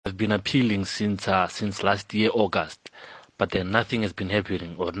been appealing since last year, August, but then nothing has been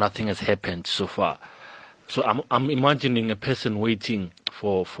happening or nothing has happened so far. So I'm imagining a person waiting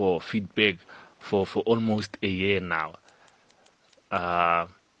for feedback for almost a year now.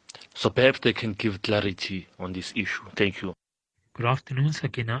 So perhaps they can give clarity on this issue. Thank you. Good afternoon,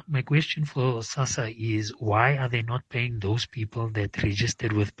 Sakina. My question for SASSA is, why are they not paying those people that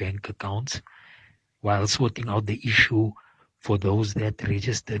registered with bank accounts while sorting out the issue for those that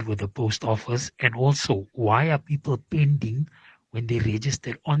registered with the post office? And also, why are people pending when they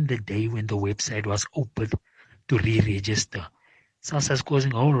registered on the day when the website was opened to re-register? SASSA is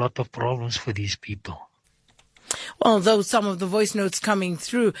causing a whole lot of problems for these people. Well, those some of the voice notes coming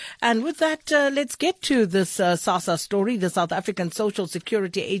through. And with that, let's get to this SASSA story. The South African Social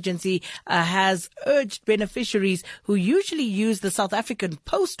Security Agency has urged beneficiaries who usually use the South African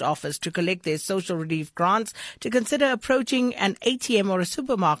Post Office to collect their social relief grants to consider approaching an ATM or a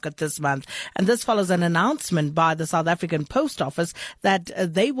supermarket this month. And this follows an announcement by the South African Post Office that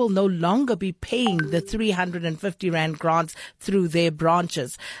they will no longer be paying the 350 Rand grants through their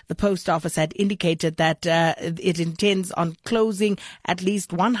branches. The Post Office had indicated that it intends on closing at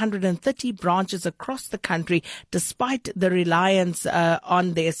least 130 branches across the country, despite the reliance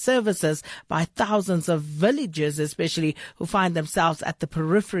on their services by thousands of villagers, especially who find themselves at the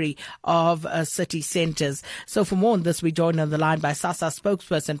periphery of city centres. So for more on this, we join on the line by SASSA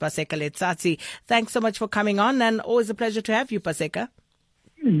spokesperson Paseka Letsatsi. Thanks so much for coming on, and always a pleasure to have you, Paseka.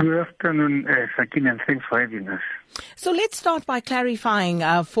 Good afternoon, Sakina, and thanks for having us. So let's start by clarifying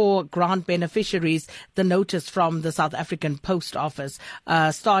for grant beneficiaries the notice from the South African Post Office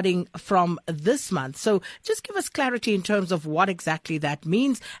starting from this month. So just give us clarity in terms of what exactly that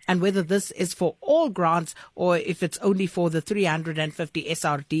means and whether this is for all grants or if it's only for the 350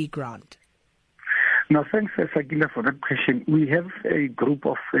 SRD grant. Now, thanks, Sakina, for that question. We have a group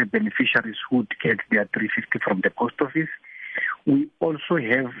of beneficiaries who would get their 350 from the Post Office. We also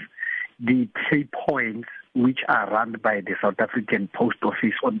have the pay points which are run by the South African Post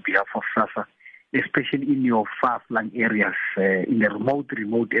Office on behalf of SASSA, especially in your far-flung areas, in the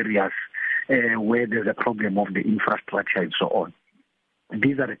remote areas where there's a problem of the infrastructure and so on.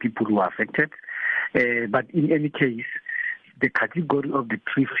 These are the people who are affected. But in any case, the category of the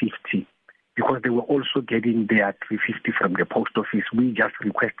 350, because they were also getting their 350 from the Post Office, we just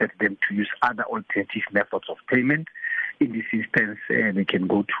requested them to use other alternative methods of payment. In this instance, they can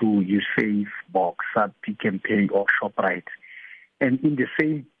go to use Save, Boxer, Pick n Pay, or ShopRite. And in the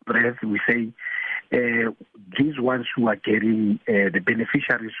same breath, we say these ones who are getting, the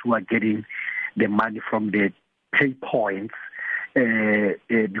beneficiaries who are getting the money from the pay points,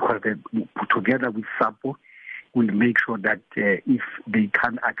 because they, together with SAPO, will make sure that if they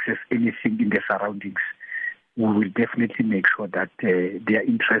can't access anything in the surroundings, we will definitely make sure that their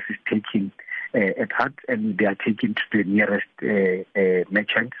interest is taken at heart and they are taken to the nearest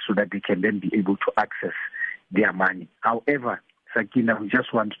merchant so that they can then be able to access their money. However, Sakina, we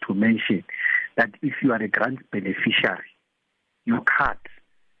just want to mention that if you are a grant beneficiary, your card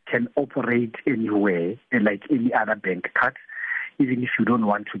can operate anywhere like any other bank card. Even if you don't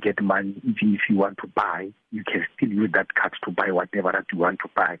want to get money, even if you want to buy, you can still use that card to buy whatever that you want to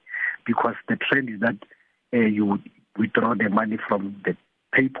buy. Because the trend is that you would withdraw the money from the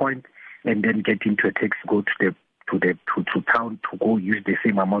pay point and then get into a taxi, go to town to go use the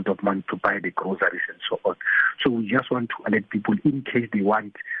same amount of money to buy the groceries and so on. So we just want to alert people, in case they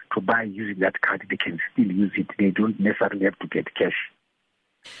want to buy using that card, they can still use it. They don't necessarily have to get cash.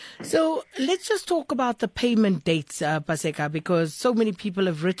 So let's just talk about the payment dates, Paseka, because so many people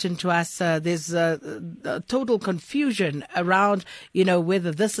have written to us. There's total confusion around,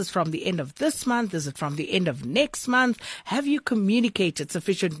 whether this is from the end of this month, is it from the end of next month? Have you communicated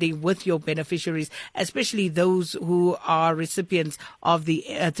sufficiently with your beneficiaries, especially those who are recipients of the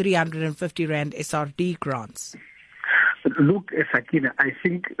 350 Rand SRD grants? Look, Sakina, I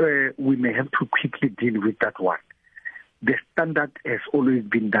think we may have to quickly deal with that one. The standard has always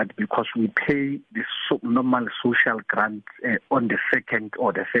been that because we pay the normal social grant on the 2nd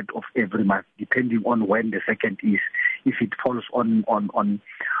or the 3rd of every month, depending on when the 2nd is. If it falls on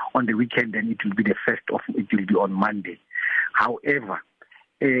the weekend, then it will be the 1st of it will be on Monday. However,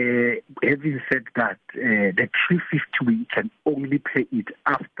 having said that, the 350 we can only pay it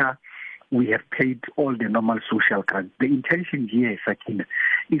after we have paid all the normal social grants. The intention here, Sakina,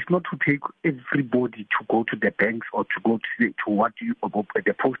 is not to take everybody to go to the banks or to go to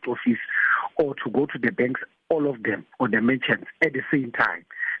the post office or to go to the banks, all of them, or the merchants at the same time.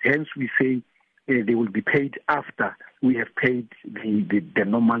 Hence, we say they will be paid after we have paid the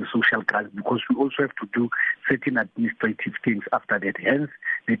normal social grants, because we also have to do certain administrative things after that. Hence,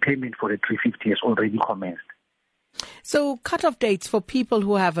 the payment for the 350 has already commenced. So, cut-off dates for people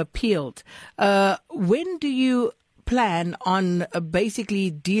who have appealed. When do you plan on basically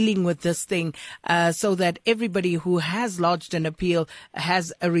dealing with this thing so that everybody who has lodged an appeal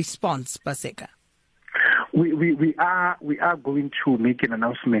has a response, Paseka? We are going to make an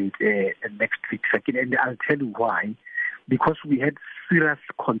announcement next week, and I'll tell you why. Because we had serious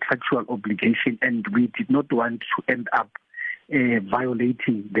contractual obligation, and we did not want to end up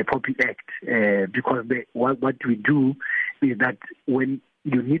violating the POPI Act, because what we do is that when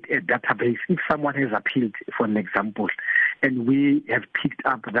you need a database, if someone has appealed, for an example, and we have picked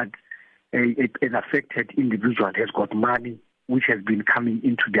up that an affected individual has got money which has been coming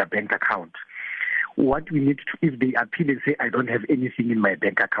into their bank account, what we need to, if they appeal and say, I don't have anything in my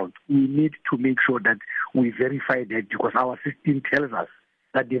bank account, we need to make sure that we verify that, because our system tells us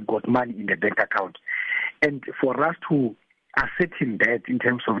that they've got money in the bank account. And for us to ascertain that in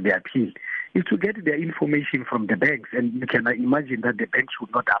terms of the appeal is to get their information from the banks. And you can imagine that the banks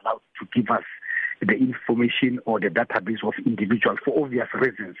would not allow to give us the information or the database of individuals for obvious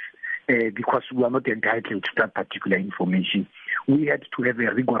reasons, because we are not entitled to that particular information. We had to have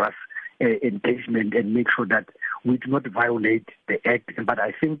a rigorous engagement and make sure that we do not violate the Act. But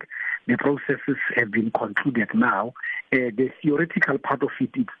I think the processes have been concluded now. The theoretical part of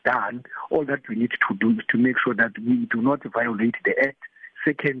it is done. All that we need to do is to make sure that we do not violate the Act.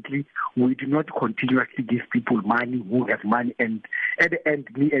 Secondly, we do not continuously give people money who have money. And at the end,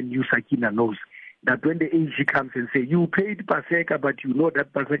 me and you, Sakina, knows that when the AG comes and say, you paid Paseka, but you know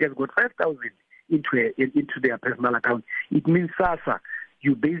that Paseka has got 5,000 into their personal account, it means SASSA,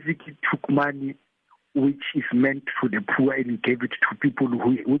 you basically took money which is meant for the poor and you gave it to people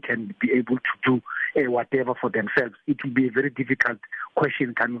who can be able to do whatever for themselves. It will be a very difficult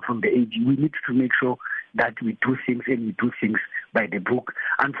question coming from the AG. We need to make sure that we do things, and we do things by the book.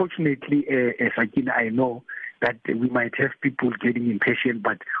 Unfortunately, Sakina, I know that we might have people getting impatient,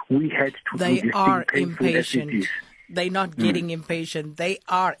 but we had to they do this are thing impatient. They're not getting impatient. They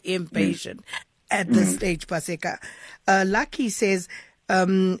are impatient at this stage, Paseka. Lucky says,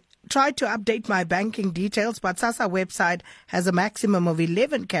 try to update my banking details, but SASSA website has a maximum of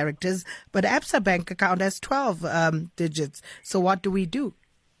 11 characters, but ABSA bank account has 12 digits. So what do we do?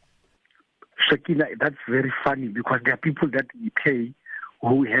 Sakina, that's very funny, because there are people that we pay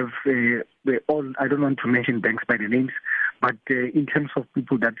who have all, I don't want to mention banks by the names, but in terms of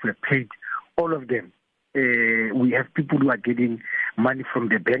people that were paid, all of them, we have people who are getting money from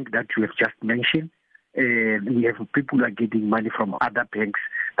the bank that you have just mentioned. We have people who are getting money from other banks.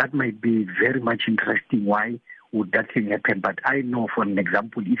 That might be very much interesting. Why would that thing happen? But I know, for an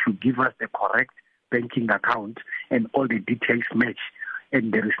example, if you give us the correct banking account and all the details match,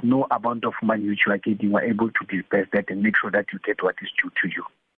 and there is no amount of money which you are getting, we are able to disperse that and make sure that you get what is due to you.